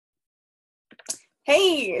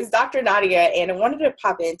Hey, it's Dr. Nadia, and I wanted to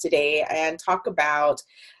pop in today and talk about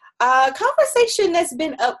a conversation that's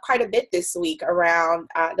been up quite a bit this week around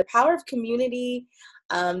the power of community,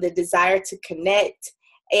 the desire to connect,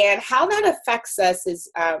 and how that affects us as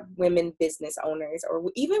women business owners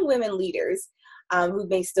or even women leaders who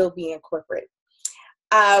may still be in corporate.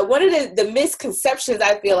 One of the misconceptions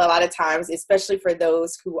I feel a lot of times, especially for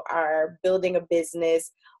those who are building a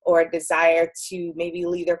business or desire to maybe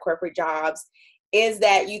leave their corporate jobs, is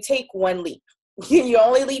that you take one leap. You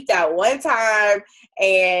only leap that one time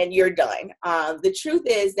and you're done. The truth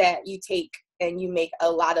is that you take and you make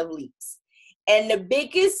a lot of leaps. And the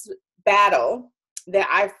biggest battle that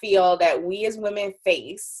I feel that we as women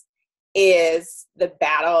face is the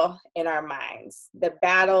battle in our minds, the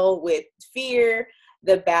battle with fear,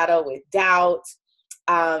 the battle with doubt,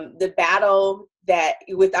 the battle that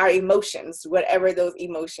with our emotions, whatever those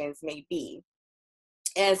emotions may be.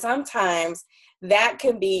 And sometimes that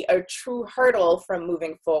can be a true hurdle from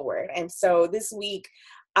moving forward. And so this week,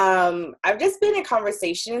 I've just been in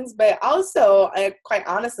conversations, but also quite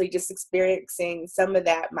honestly, just experiencing some of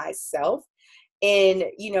that myself in,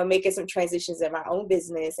 making some transitions in my own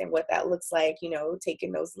business and what that looks like,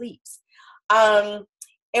 taking those leaps. Um,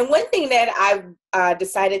 and one thing that I've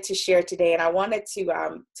decided to share today, and I wanted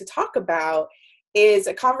to talk about, is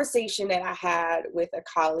a conversation that I had with a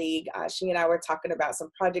colleague. She and I were talking about some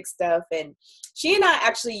project stuff, and she and I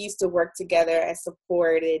actually used to work together and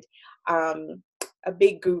supported a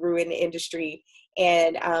big guru in the industry.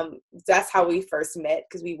 And that's how we first met,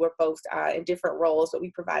 because we were both in different roles, but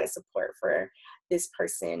we provided support for this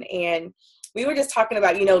person. And we were just talking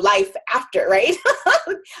about, life after, right?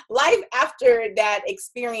 Life after that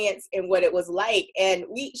experience and what it was like. And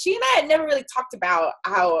she and I had never really talked about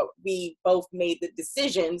how we both made the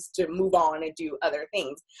decisions to move on and do other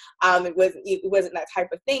things. It wasn't that type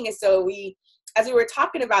of thing. And so as we were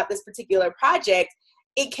talking about this particular project,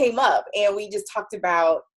 it came up and we just talked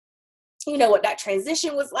about what that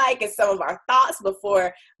transition was like and some of our thoughts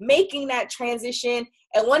before making that transition.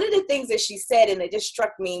 And one of the things that she said, and it just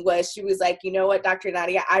struck me, was she was like, you know what, Dr.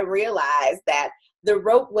 Nadia, I realized that the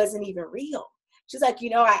rope wasn't even real. She's like,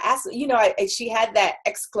 I asked, and she had that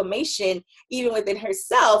exclamation even within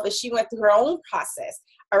herself as she went through her own process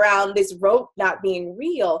around this rope not being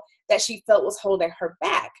real that she felt was holding her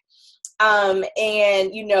back. I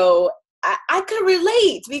could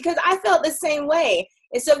relate because I felt the same way.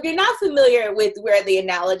 And so if you're not familiar with where the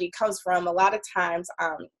analogy comes from, a lot of times,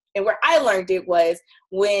 and where I learned it was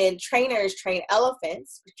when trainers train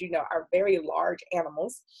elephants, which are very large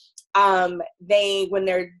animals, when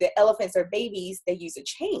the elephants are babies, they use a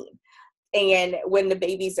chain. And when the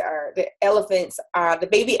baby elephants are,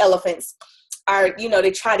 they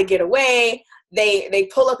try to get away, they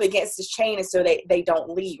pull up against this chain, and so they don't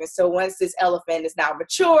leave. And so once this elephant is now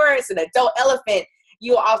mature, it's an adult elephant,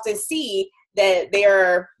 you'll often see that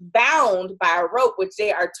they're bound by a rope, which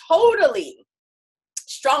they are totally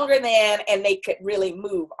stronger than, and they could really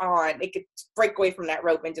move on. They could break away from that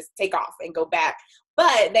rope and just take off and go back.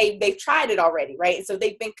 But they've tried it already, right? And so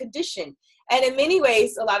they've been conditioned. And in many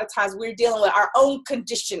ways, a lot of times we're dealing with our own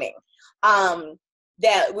conditioning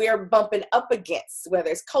that we're bumping up against, whether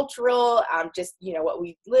it's cultural, just, what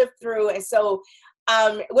we've lived through. And so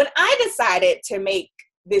when I decided to make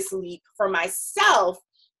this leap for myself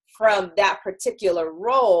from that particular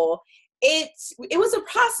role, it was a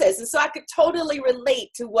process. And so I could totally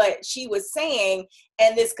relate to what she was saying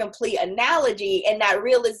and this complete analogy and that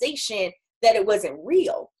realization that it wasn't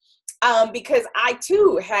real. Because I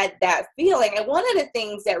too had that feeling. And one of the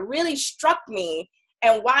things that really struck me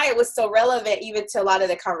and why it was so relevant even to a lot of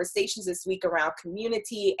the conversations this week around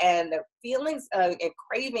community and the feelings and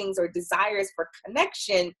cravings or desires for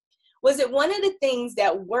connection was that one of the things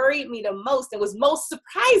that worried me the most and was most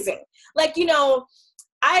surprising.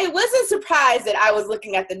 I wasn't surprised that I was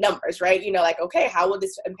looking at the numbers, right? Okay, how will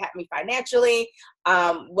this impact me financially?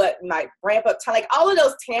 What might ramp up time? Like all of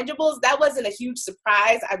those tangibles, that wasn't a huge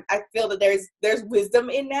surprise. I feel that there's wisdom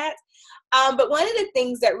in that. But one of the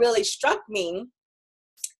things that really struck me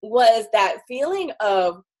was that feeling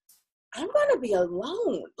of, I'm going to be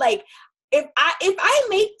alone. Like if I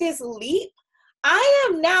make this leap, I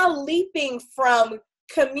am now leaping from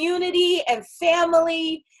community and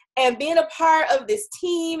family and being a part of this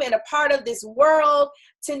team and a part of this world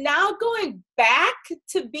to now going back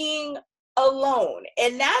to being alone.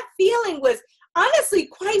 And that feeling was honestly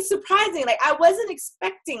quite surprising. Like I wasn't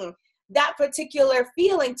expecting that particular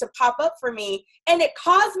feeling to pop up for me. And it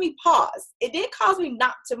caused me pause. It didn't cause me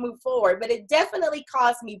not to move forward, but it definitely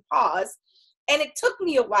caused me pause. And it took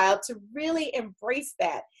me a while to really embrace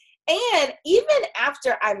that. And even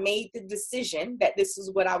after I made the decision that this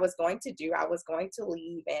is what I was going to do, I was going to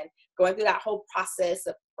leave, and going through that whole process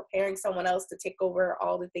of preparing someone else to take over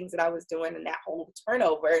all the things that I was doing and that whole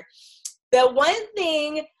turnover, the one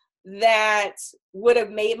thing that would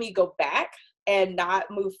have made me go back and not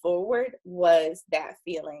move forward was that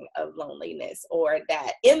feeling of loneliness, or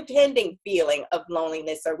that impending feeling of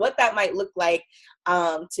loneliness, or what that might look like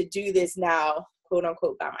to do this now, quote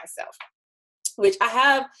unquote, by myself. Which I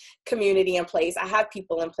have community in place, I have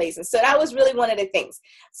people in place. And so that was really one of the things.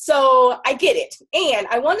 So I get it. And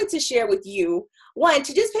I wanted to share with you, one,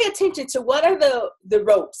 to just pay attention to what are the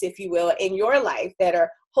ropes, if you will, in your life that are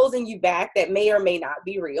holding you back, that may or may not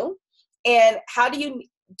be real. And how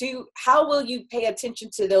will you pay attention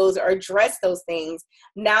to those or address those things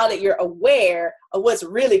now that you're aware of what's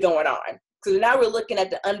really going on? Because now we're looking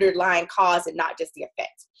at the underlying cause and not just the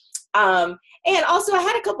effect. And also I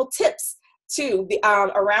had a couple tips too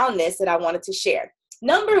around this that I wanted to share.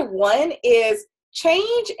 Number one is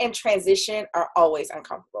change and transition are always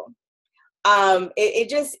uncomfortable. It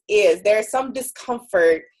just is. There's some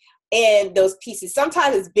discomfort in those pieces.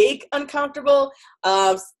 Sometimes it's big uncomfortable.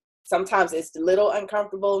 Sometimes it's a little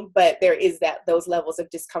uncomfortable, but there is those levels of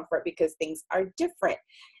discomfort because things are different.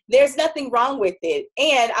 There's nothing wrong with it.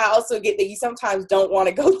 And I also get that you sometimes don't want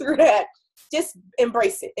to go through that. Just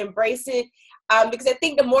embrace it. Embrace it. Because I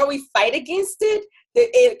think the more we fight against it,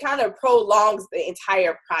 it kind of prolongs the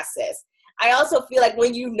entire process. I also feel like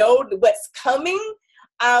when you know what's coming,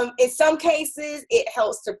 in some cases, it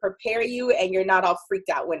helps to prepare you and you're not all freaked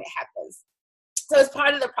out when it happens. So it's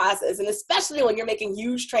part of the process. And especially when you're making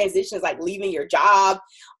huge transitions, like leaving your job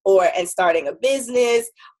and starting a business,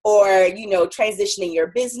 or, transitioning your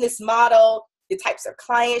business model, the types of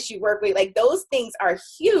clients you work with, like those things are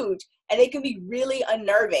huge and they can be really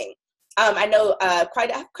unnerving. I know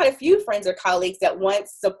quite a few friends or colleagues that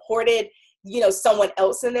once supported, someone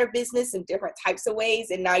else in their business in different types of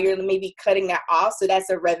ways, and now you're maybe cutting that off. So that's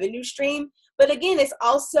a revenue stream. But again, it's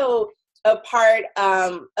also a part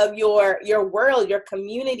of your world, your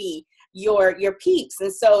community, your peeps.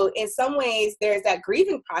 And so in some ways, there's that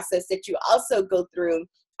grieving process that you also go through.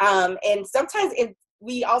 And sometimes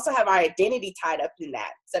we also have our identity tied up in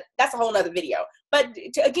that. So that's a whole nother video. But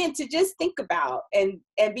to just think about and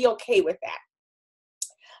be okay with that.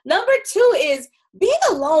 Number two is being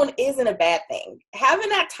alone isn't a bad thing. Having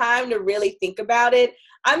that time to really think about it.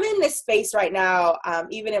 I'm in this space right now,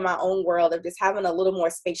 even in my own world, of just having a little more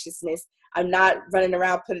spaciousness. I'm not running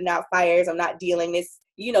around putting out fires. I'm not dealing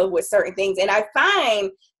with certain things. And I find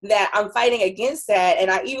that I'm fighting against that. And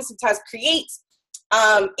I even sometimes create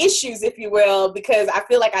issues, if you will, because I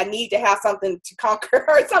feel like I need to have something to conquer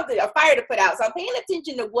or something, a fire to put out. So I'm paying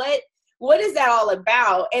attention to what is that all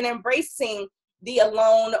about, and embracing the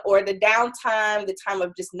alone or the downtime, the time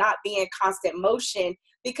of just not being in constant motion,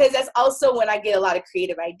 because that's also when I get a lot of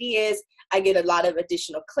creative ideas. I get a lot of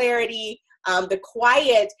additional clarity. The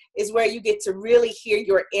quiet is where you get to really hear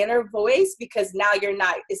your inner voice, because now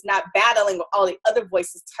it's not battling with all the other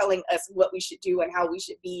voices telling us what we should do and how we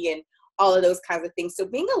should be and all of those kinds of things. So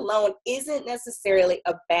being alone isn't necessarily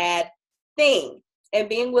a bad thing, and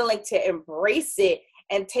being willing to embrace it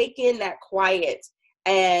and take in that quiet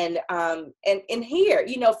and hear,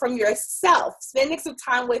 from yourself, spending some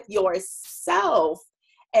time with yourself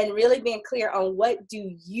and really being clear on what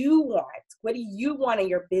do you want? What do you want in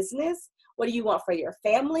your business? What do you want for your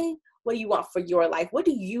family? What do you want for your life? What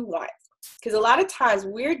do you want? Because a lot of times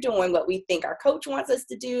we're doing what we think our coach wants us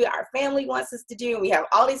to do, our family wants us to do, and we have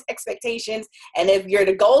all these expectations. And if you're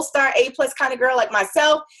the gold star, A+ kind of girl like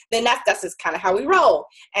myself, then that's just kind of how we roll.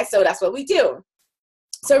 And so that's what we do.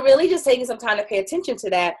 So really just taking some time to pay attention to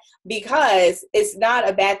that, because it's not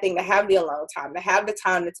a bad thing to have the alone time, to have the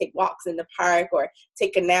time to take walks in the park or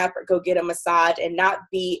take a nap or go get a massage and not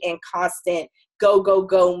be in constant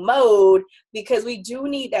go mode, because we do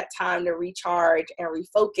need that time to recharge and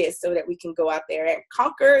refocus so that we can go out there and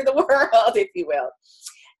conquer the world, if you will.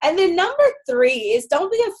 And then number three is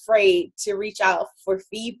don't be afraid to reach out for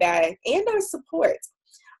feedback and or support.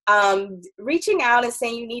 Reaching out and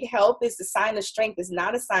saying you need help is a sign of strength, is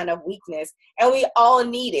not a sign of weakness. And we all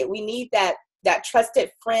need it. We need that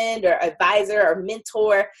trusted friend or advisor or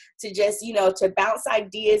mentor to just, to bounce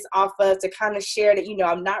ideas off of, to kind of share that,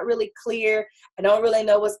 I'm not really clear. I don't really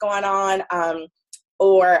know what's going on.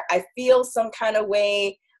 Or I feel some kind of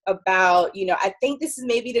way about, I think this is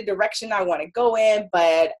maybe the direction I want to go in,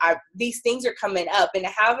 but these things are coming up, and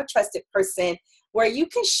to have a trusted person where you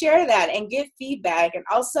can share that and give feedback and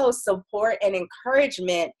also support and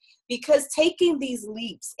encouragement, because taking these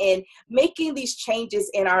leaps and making these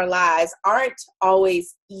changes in our lives aren't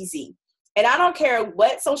always easy. And I don't care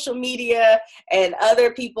what social media and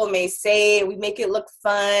other people may say, we make it look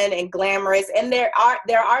fun and glamorous. And there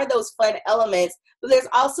are those fun elements, but there's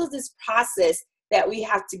also this process that we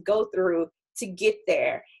have to go through to get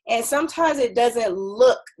there. And sometimes it doesn't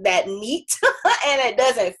look that neat and it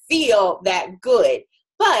doesn't feel that good,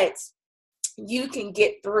 but you can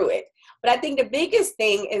get through it. But I think the biggest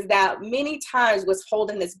thing is that many times what's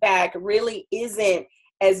holding us back really isn't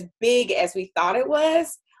as big as we thought it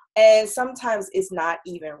was. And sometimes it's not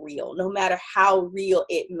even real, no matter how real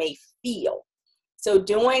it may feel. So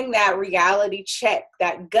doing that reality check,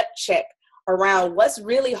 that gut check around what's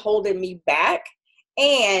really holding me back,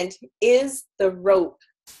 and is the rope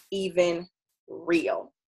even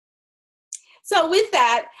real? So with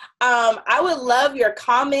that, I would love your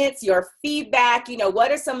comments, your feedback. You know, what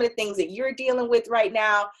are some of the things that you're dealing with right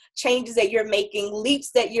now, changes that you're making,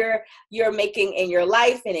 leaps that you're making in your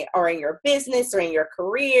life and or in your business or in your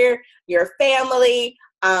career, your family.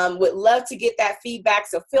 Would love to get that feedback.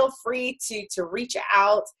 So feel free to reach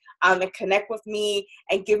out and connect with me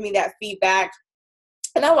and give me that feedback.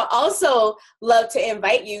 And I would also love to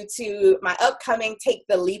invite you to my upcoming Take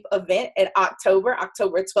the Leap event in October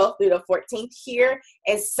 12th through the 14th here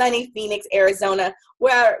in sunny Phoenix, Arizona,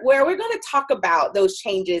 where we're going to talk about those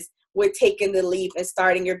changes with taking the leap and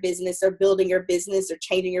starting your business or building your business or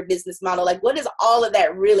changing your business model. Like, what does all of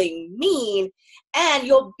that really mean? And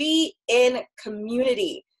you'll be in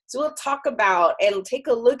community. So we'll talk about and take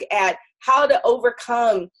a look at how to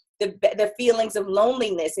overcome the feelings of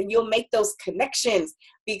loneliness, and you'll make those connections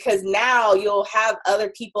because now you'll have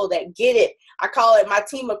other people that get it. I call it my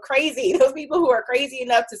team of crazy, those people who are crazy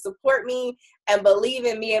enough to support me and believe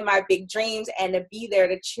in me and my big dreams and to be there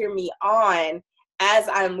to cheer me on as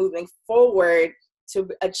I'm moving forward to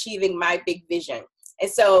achieving my big vision.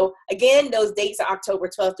 And so again, those dates are October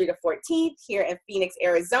 12th through the 14th here in Phoenix,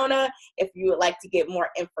 Arizona. If you would like to get more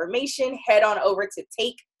information, head on over to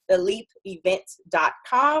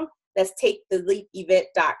taketheleapevent.com. That's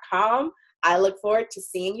taketheleapevent.com. I look forward to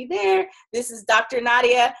seeing you there. This is Dr.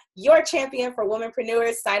 Nadia, your champion for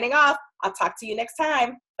womenpreneurs, signing off. I'll talk to you next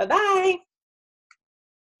time. Bye-bye.